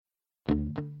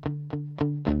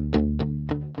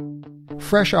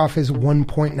Fresh off his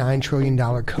 $1.9 trillion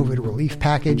COVID relief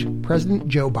package, President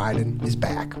Joe Biden is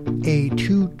back. A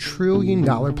 $2 trillion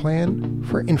plan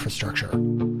for infrastructure.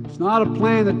 It's not a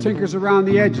plan that tinkers around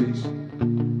the edges.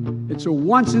 It's a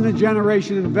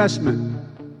once-in-a-generation investment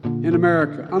in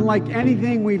America, unlike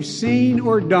anything we've seen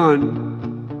or done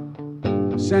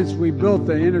since we built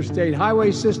the interstate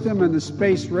highway system and the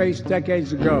space race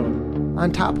decades ago. On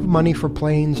top of money for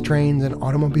planes, trains, and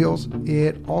automobiles,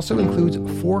 it also includes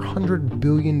 $400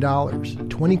 billion,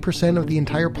 20% of the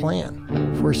entire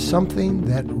plan, for something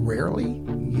that rarely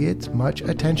gets much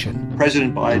attention.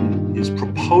 President Biden is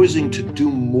proposing to do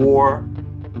more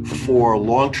for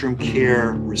long-term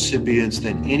care recipients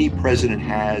than any president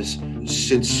has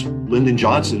since Lyndon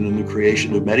Johnson and the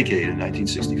creation of Medicaid in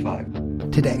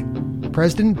 1965. Today,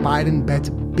 President Biden bets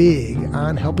big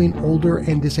on helping older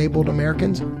and disabled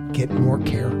Americans get more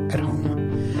care at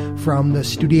home. From the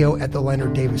studio at the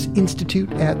Leonard Davis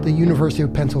Institute at the University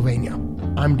of Pennsylvania,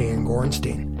 I'm Dan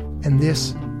Gorenstein, and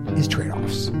this is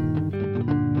Trade-Offs.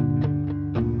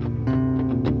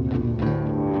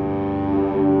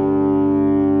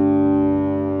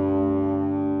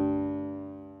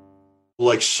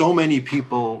 Like so many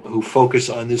people who focus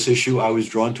on this issue, I was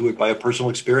drawn to it by a personal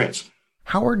experience.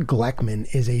 Howard Gleckman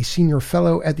is a senior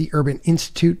fellow at the Urban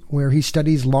Institute, where he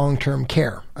studies long-term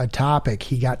care, a topic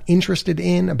he got interested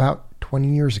in about 20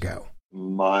 years ago.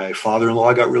 My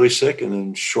father-in-law got really sick, and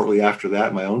then shortly after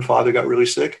that, my own father got really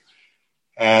sick.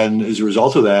 And as a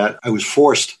result of that, I was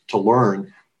forced to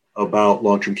learn about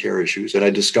long-term care issues. And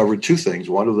I discovered two things.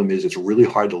 One of them is it's really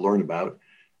hard to learn about.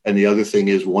 And the other thing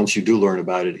is, once you do learn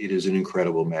about it, it is an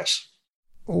incredible mess.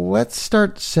 Let's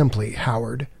start simply,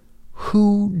 Howard.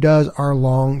 Who does our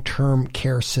long-term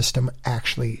care system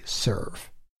actually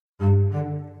serve? There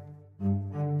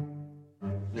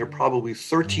are probably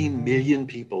 13 million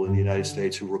people in the United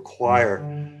States who require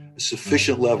a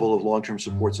sufficient level of long-term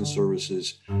supports and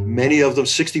services. Many of them,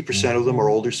 60% of them, are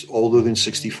older than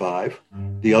 65.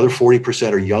 The other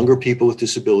 40% are younger people with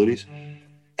disabilities.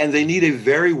 And they need a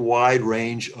very wide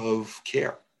range of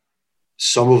care.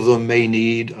 Some of them may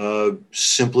need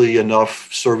simply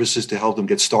enough services to help them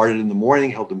get started in the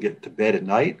morning, help them get to bed at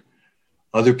night.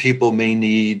 Other people may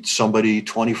need somebody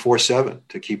 24/7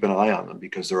 to keep an eye on them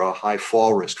because they're a high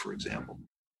fall risk, for example.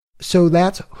 So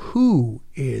that's who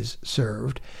is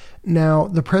served. Now,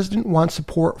 the president wants to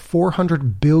pour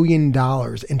 $400 billion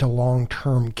into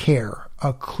long-term care,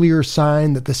 a clear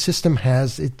sign that the system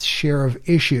has its share of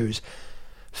issues.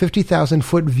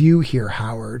 50,000-foot view here,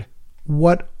 Howard.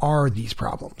 What are these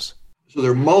problems? So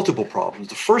there are multiple problems.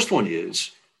 The first one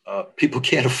is people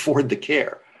can't afford the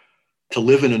care. To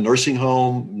live in a nursing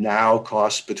home now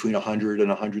costs between $100,000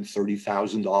 and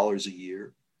 $130,000 a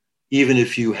year. Even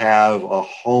if you have a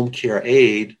home care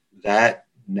aide, that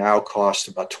now costs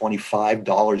about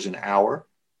 $25 an hour.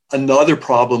 Another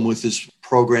problem with this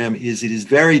program is it is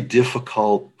very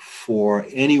difficult for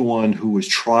anyone who is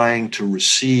trying to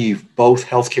receive both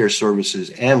healthcare services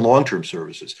and long-term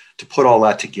services to put all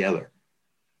that together.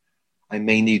 I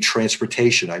may need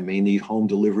transportation. I may need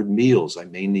home-delivered meals. I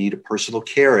may need a personal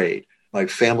care aide. My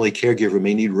family caregiver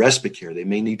may need respite care. They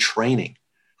may need training.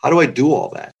 How do I do all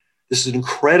that? This is an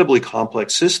incredibly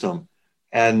complex system,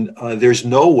 and there's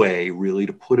no way really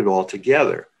to put it all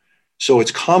together. So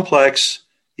it's complex,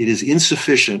 it is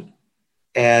insufficient,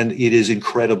 and it is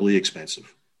incredibly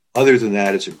expensive. Other than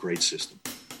that, it's a great system.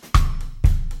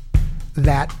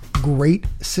 That great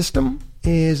system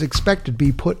is expected to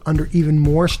be put under even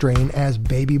more strain as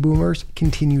baby boomers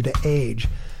continue to age.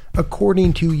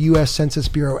 According to U.S. Census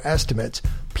Bureau estimates,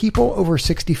 people over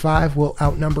 65 will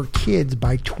outnumber kids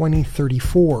by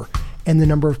 2034, and the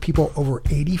number of people over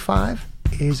 85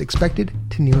 is expected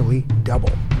to nearly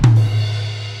double.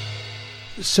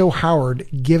 So, Howard,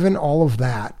 given all of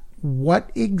that, what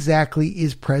exactly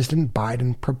is President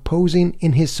Biden proposing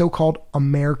in his so-called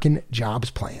American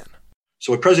Jobs Plan?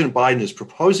 So what President Biden is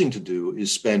proposing to do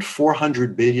is spend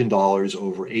 $400 billion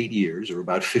over 8 years, or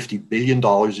about $50 billion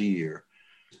a year,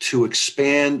 to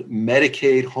expand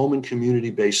Medicaid home and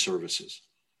community-based services.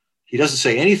 He doesn't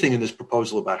say anything in this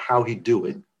proposal about how he'd do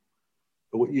it.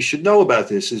 But what you should know about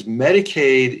this is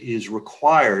Medicaid is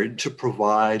required to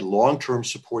provide long-term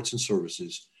supports and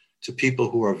services to people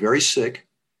who are very sick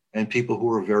and people who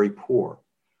are very poor.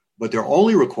 But they're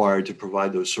only required to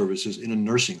provide those services in a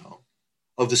nursing home.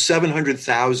 Of the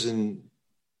 700,000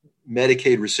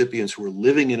 Medicaid recipients who are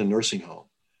living in a nursing home,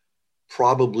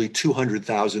 probably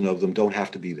 200,000 of them don't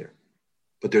have to be there.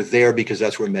 But they're there because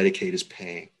that's where Medicaid is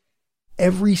paying.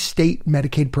 Every state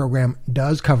Medicaid program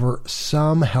does cover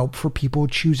some help for people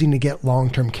choosing to get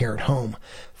long-term care at home.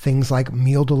 Things like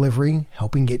meal delivery,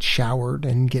 helping get showered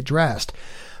and get dressed.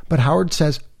 But Howard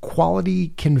says quality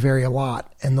can vary a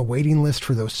lot, and the waiting list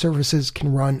for those services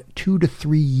can run 2 to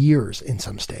 3 years in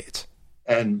some states.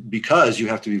 And because you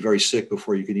have to be very sick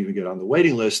before you can even get on the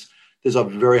waiting list, there's a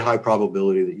very high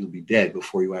probability that you'll be dead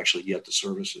before you actually get the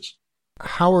services.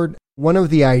 Howard, one of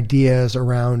the ideas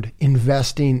around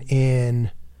investing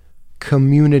in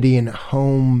community and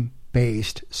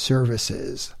home-based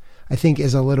services, I think,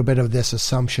 is a little bit of this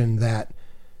assumption that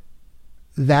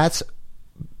that's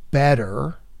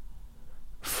better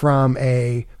from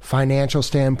a financial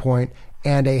standpoint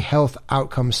and a health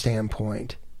outcome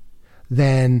standpoint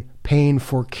than paying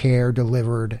for care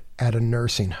delivered at a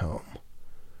nursing home.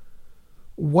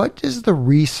 What does the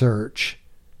research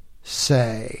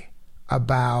say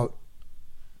about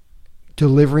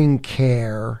delivering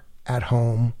care at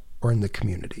home or in the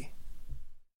community?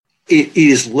 It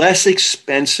is less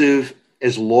expensive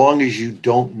as long as you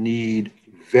don't need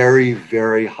very,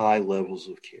 very high levels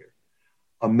of care.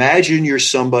 Imagine you're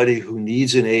somebody who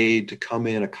needs an aide to come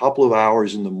in a couple of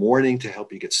hours in the morning to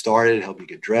help you get started, help you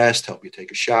get dressed, help you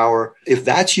take a shower. If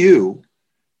that's you,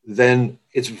 then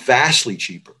it's vastly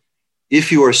cheaper.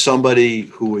 If you are somebody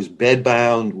who is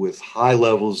bedbound with high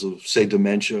levels of, say,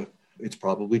 dementia, it's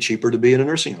probably cheaper to be in a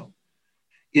nursing home.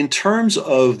 In terms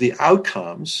of the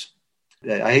outcomes,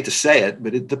 I hate to say it,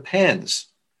 but it depends.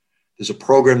 There's a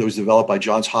program that was developed by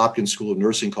Johns Hopkins School of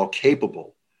Nursing called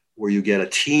Capable, where you get a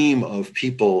team of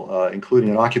people, including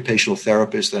an occupational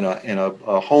therapist and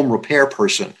a home repair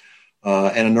person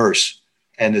and a nurse.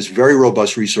 And there's very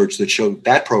robust research that showed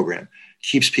that program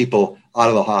keeps people out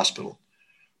of the hospital.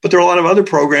 But there are a lot of other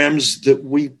programs that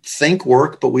we think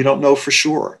work, but we don't know for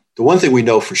sure. The one thing we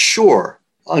know for sure,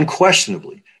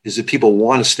 unquestionably, is that people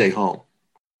want to stay home.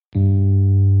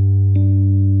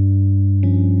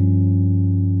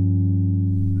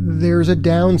 There's a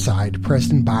downside to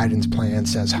President Biden's plan,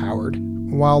 says Howard.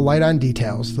 While light on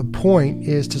details, the point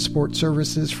is to support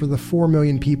services for the 4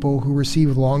 million people who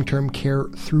receive long-term care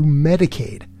through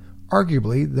Medicaid,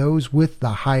 arguably those with the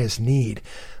highest need.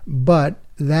 But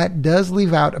that does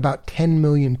leave out about 10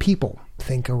 million people,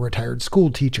 think a retired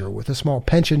school teacher with a small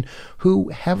pension, who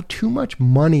have too much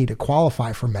money to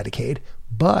qualify for Medicaid,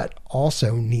 but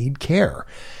also need care.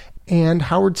 And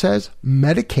Howard says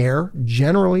Medicare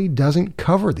generally doesn't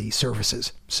cover these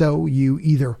services. So you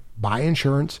either buy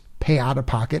insurance, pay out of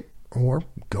pocket, or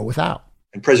go without.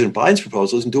 And President Biden's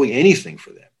proposal isn't doing anything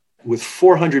for them. With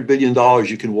 $400 billion,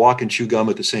 you can walk and chew gum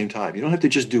at the same time. You don't have to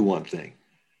just do one thing.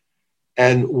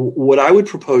 And what I would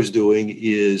propose doing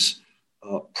is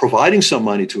providing some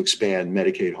money to expand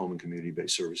Medicaid home and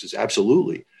community-based services,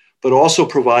 absolutely, but also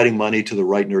providing money to the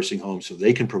right nursing homes so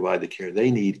they can provide the care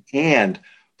they need, and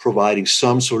providing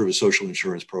some sort of a social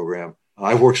insurance program.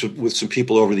 I've worked with some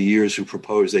people over the years who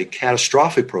proposed a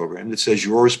catastrophic program that says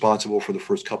you're responsible for the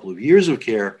first couple of years of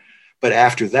care, but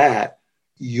after that,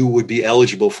 you would be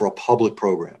eligible for a public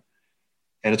program.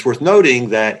 And it's worth noting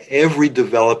that every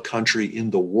developed country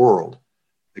in the world,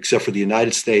 except for the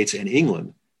United States and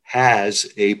England,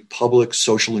 has a public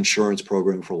social insurance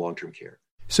program for long-term care.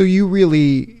 So you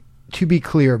really, to be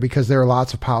clear, because there are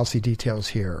lots of policy details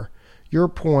here, your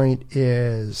point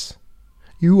is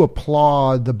you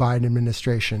applaud the Biden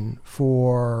administration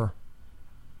for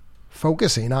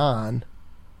focusing on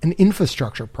an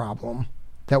infrastructure problem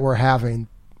that we're having,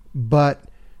 but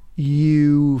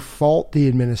you fault the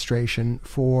administration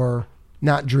for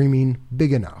not dreaming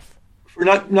big enough. For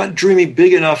not dreaming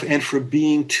big enough and for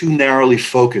being too narrowly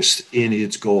focused in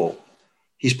its goal.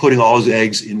 He's putting all his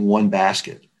eggs in one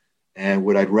basket. And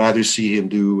what I'd rather see him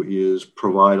do is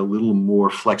provide a little more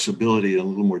flexibility and a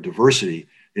little more diversity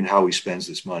in how he spends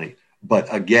this money. But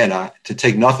again, to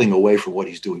take nothing away from what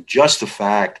he's doing, just the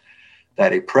fact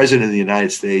that a president of the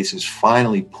United States is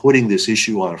finally putting this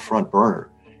issue on a front burner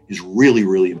is really,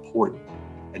 really important.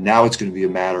 And now it's going to be a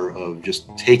matter of just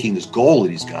taking this goal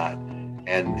that he's got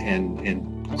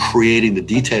and creating the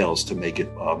details to make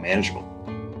it manageable.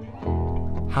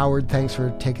 Howard, thanks for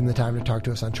taking the time to talk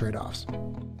to us on Trade-Offs.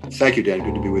 Thank you, Dan.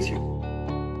 Good to be with you.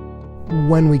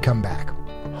 When we come back,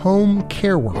 home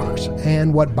care workers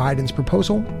and what Biden's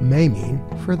proposal may mean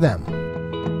for them.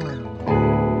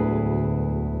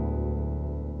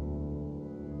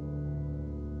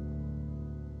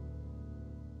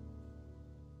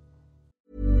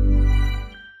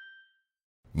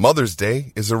 Mother's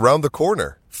Day is around the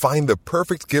corner. Find the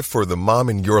perfect gift for the mom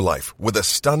in your life with a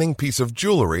stunning piece of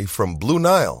jewelry from Blue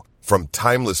Nile. From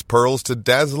timeless pearls to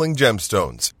dazzling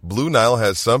gemstones, Blue Nile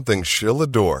has something she'll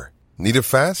adore. Need it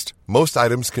fast? Most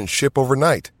items can ship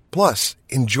overnight. Plus,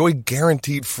 enjoy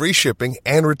guaranteed free shipping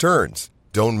and returns.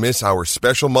 Don't miss our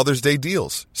special Mother's Day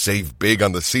deals. Save big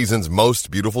on the season's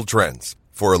most beautiful trends.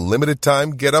 For a limited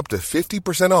time, get up to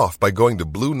 50% off by going to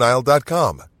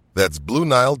BlueNile.com. That's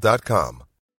BlueNile.com.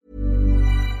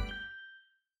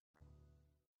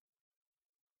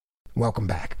 Welcome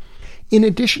back. In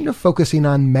addition to focusing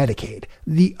on Medicaid,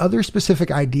 the other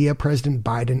specific idea President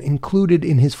Biden included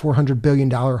in his $400 billion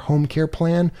home care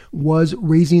plan was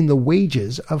raising the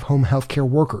wages of home health care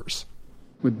workers.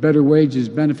 With better wages,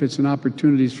 benefits, and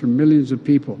opportunities for millions of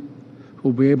people who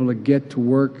will be able to get to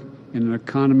work in an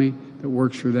economy that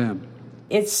works for them.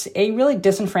 It's a really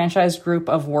disenfranchised group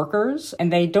of workers,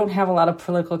 and they don't have a lot of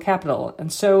political capital. And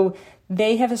so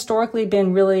they have historically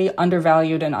been really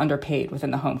undervalued and underpaid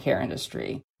within the home care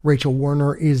industry. Rachel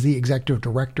Warner is the executive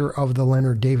director of the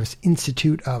Leonard Davis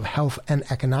Institute of Health and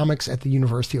Economics at the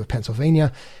University of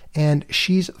Pennsylvania, and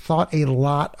she's thought a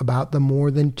lot about the more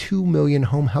than 2 million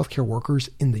home healthcare workers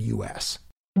in the U.S.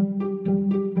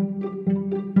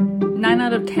 9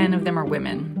 out of 10 of them are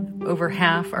women. Over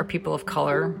half are people of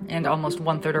color, and almost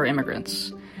 1/3 are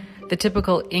immigrants. The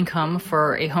typical income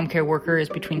for a home care worker is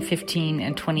between $15,000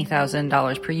 and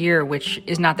 $20,000 per year, which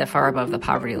is not that far above the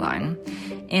poverty line.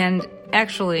 And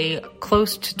actually,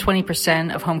 close to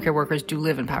 20% of home care workers do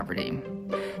live in poverty.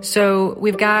 So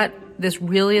we've got this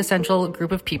really essential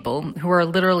group of people who are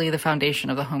literally the foundation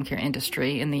of the home care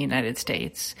industry in the United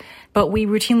States. But we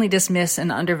routinely dismiss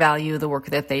and undervalue the work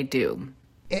that they do.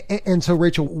 And so,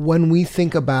 Rachel, when we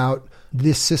think about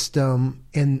this system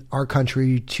in our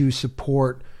country to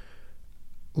support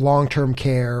long-term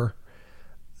care,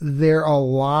 there are a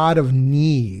lot of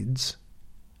needs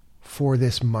for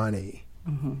this money.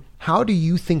 Mm-hmm. How do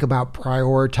you think about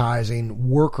prioritizing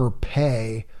worker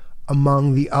pay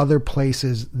among the other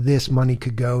places this money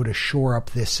could go to shore up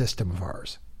this system of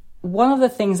ours? One of the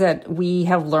things that we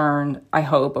have learned, I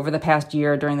hope, over the past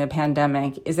year during the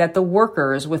pandemic is that the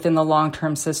workers within the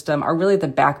long-term system are really the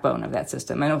backbone of that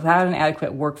system. And without an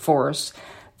adequate workforce,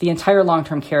 the entire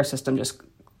long-term care system just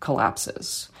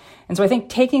collapses. And so I think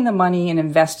taking the money and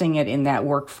investing it in that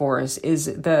workforce is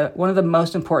one of the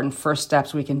most important first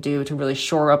steps we can do to really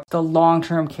shore up the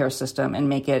long-term care system and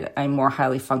make it a more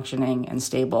highly functioning and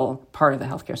stable part of the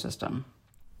healthcare system.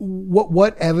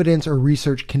 What evidence or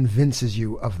research convinces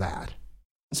you of that?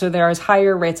 So there is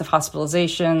higher rates of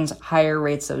hospitalizations, higher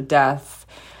rates of death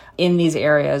in these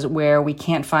areas where we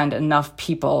can't find enough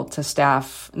people to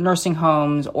staff nursing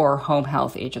homes or home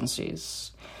health agencies.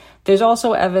 There's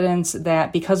also evidence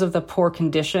that because of the poor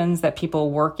conditions that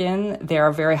people work in, there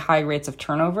are very high rates of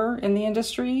turnover in the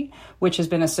industry, which has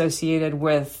been associated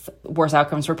with worse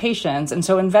outcomes for patients. And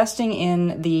so investing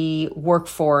in the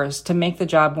workforce to make the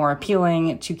job more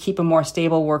appealing, to keep a more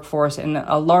stable workforce and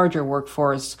a larger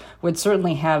workforce would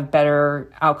certainly have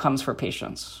better outcomes for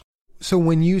patients. So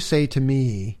when you say to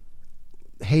me,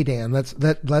 hey, Dan, let's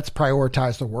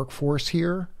prioritize the workforce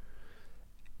here,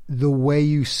 the way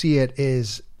you see it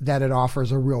is that it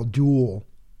offers a real dual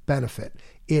benefit.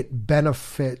 It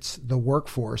benefits the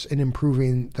workforce in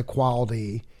improving the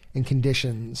quality and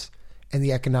conditions and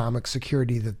the economic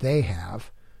security that they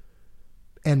have.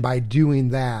 And by doing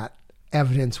that,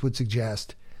 evidence would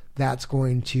suggest that's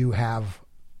going to have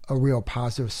a real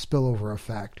positive spillover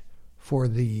effect for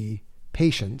the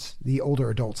patients, the older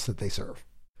adults that they serve.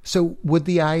 So would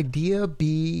the idea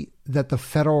be that the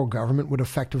federal government would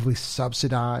effectively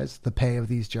subsidize the pay of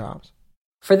these jobs?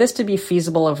 For this to be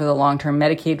feasible over the long term,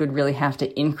 Medicaid would really have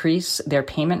to increase their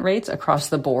payment rates across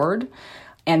the board.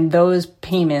 And those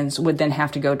payments would then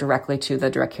have to go directly to the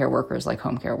direct care workers like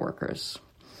home care workers.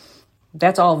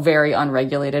 That's all very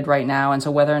unregulated right now. And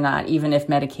so whether or not, even if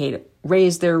Medicaid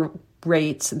raised their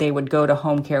rates, they would go to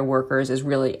home care workers is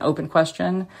really an open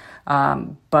question.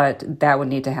 But that would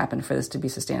need to happen for this to be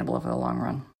sustainable over the long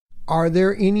run. Are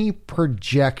there any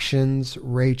projections,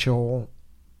 Rachel,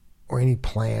 or any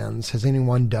plans? Has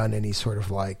anyone done any sort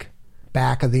of like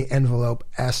back of the envelope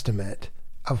estimate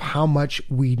of how much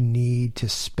we need to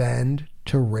spend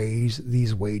to raise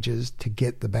these wages to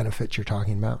get the benefits you're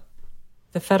talking about?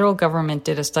 The federal government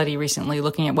did a study recently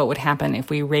looking at what would happen if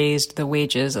we raised the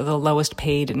wages of the lowest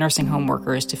paid nursing home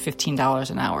workers to $15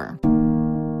 an hour.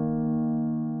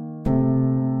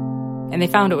 And they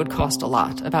found it would cost a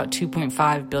lot, about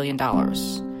 $2.5 billion.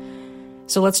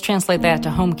 So let's translate that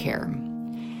to home care.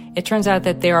 It turns out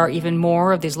that there are even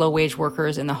more of these low-wage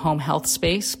workers in the home health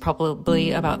space,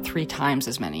 probably about 3 times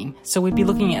as many. So we'd be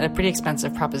looking at a pretty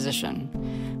expensive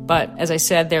proposition. But as I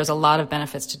said, there's a lot of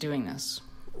benefits to doing this.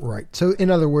 Right. So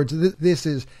in other words, this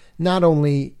is not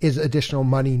only is additional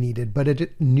money needed, but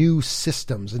new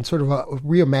systems and sort of a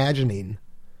reimagining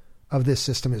of this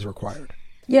system is required.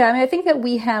 Yeah, I mean, I think that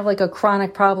we have like a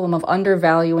chronic problem of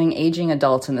undervaluing aging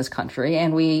adults in this country.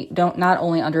 And we don't not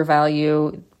only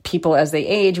undervalue people as they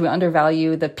age, we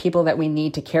undervalue the people that we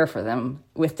need to care for them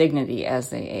with dignity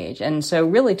as they age. And so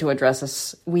really to address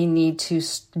this, we need to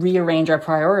rearrange our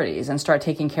priorities and start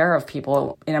taking care of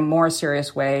people in a more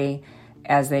serious way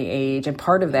as they age. And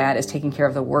part of that is taking care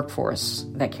of the workforce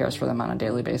that cares for them on a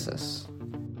daily basis.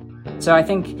 So I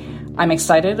think I'm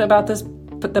excited about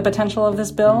the potential of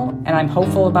this bill, and I'm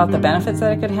hopeful about the benefits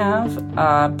that it could have,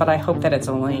 but I hope that it's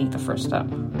only the first step.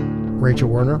 Rachel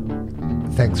Werner,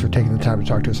 thanks for taking the time to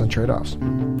talk to us on Trade-Offs.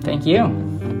 Thank you.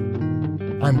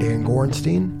 I'm Dan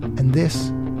Gorenstein, and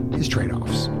this is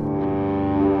Trade-Offs.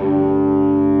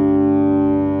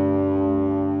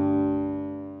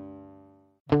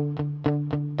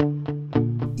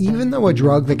 Even though a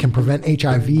drug that can prevent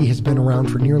HIV has been around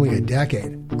for nearly a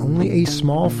decade, only a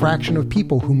small fraction of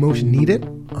people who most need it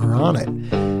are on it.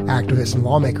 Activists and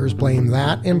lawmakers blame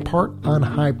that in part on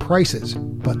high prices.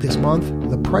 But this month,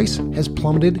 the price has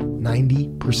plummeted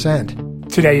 90%.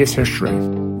 Today is history,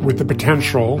 with the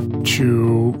potential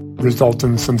to result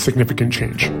in some significant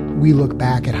change. We look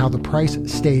back at how the price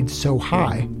stayed so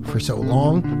high for so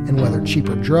long and whether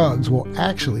cheaper drugs will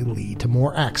actually lead to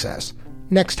more access.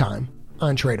 Next time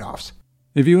on Trade-Offs.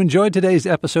 If you enjoyed today's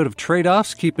episode of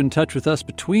Trade-Offs, keep in touch with us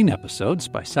between episodes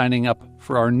by signing up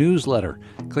for our newsletter.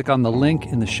 Click on the link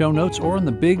in the show notes or on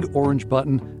the big orange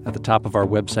button at the top of our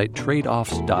website,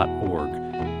 tradeoffs.org.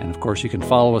 And of course, you can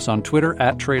follow us on Twitter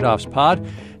at TradeOffsPod,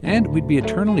 and we'd be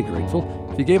eternally grateful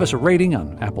if you gave us a rating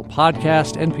on Apple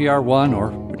Podcast, NPR One, or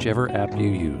whichever app you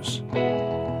use.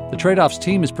 The Trade-Offs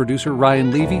team is producer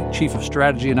Ryan Levy, Chief of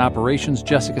Strategy and Operations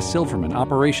Jessica Silverman,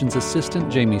 Operations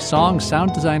Assistant Jamie Song,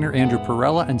 Sound Designer Andrew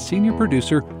Perella, and Senior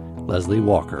Producer Leslie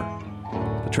Walker.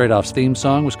 The Trade-Offs theme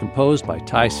song was composed by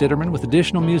Ty Sitterman, with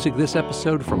additional music this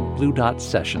episode from Blue Dot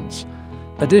Sessions.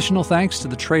 Additional thanks to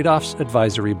the Trade-Offs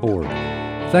Advisory Board.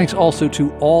 Thanks also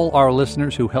to all our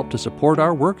listeners who helped to support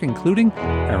our work, including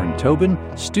Aaron Tobin,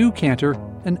 Stu Cantor,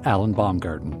 and Alan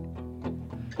Baumgarten.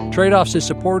 Trade-Offs is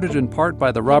supported in part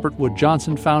by the Robert Wood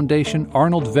Johnson Foundation,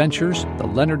 Arnold Ventures, the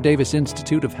Leonard Davis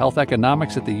Institute of Health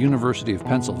Economics at the University of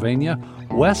Pennsylvania,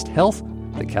 West Health,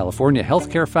 the California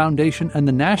Healthcare Foundation, and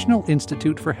the National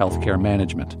Institute for Healthcare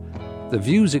Management. The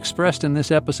views expressed in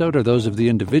this episode are those of the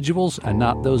individuals and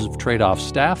not those of Trade-Offs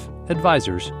staff,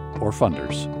 advisors, or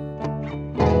funders.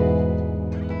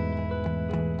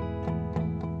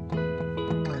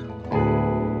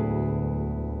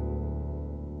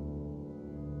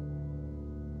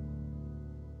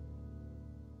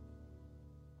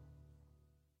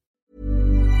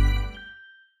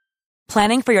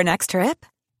 Planning for your next trip?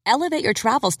 Elevate your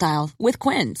travel style with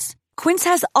Quince. Quince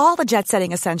has all the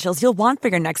jet-setting essentials you'll want for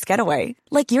your next getaway,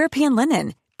 like European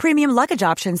linen, premium luggage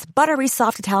options, buttery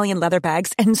soft Italian leather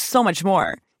bags, and so much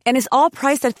more. And is all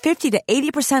priced at 50 to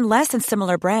 80% less than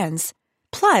similar brands.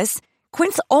 Plus,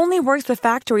 Quince only works with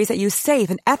factories that use safe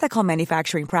and ethical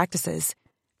manufacturing practices.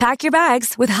 Pack your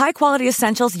bags with high-quality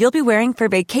essentials you'll be wearing for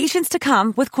vacations to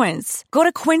come with Quince. Go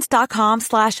to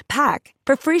quince.com/pack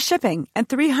for free shipping and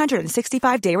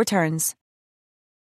 365-day returns.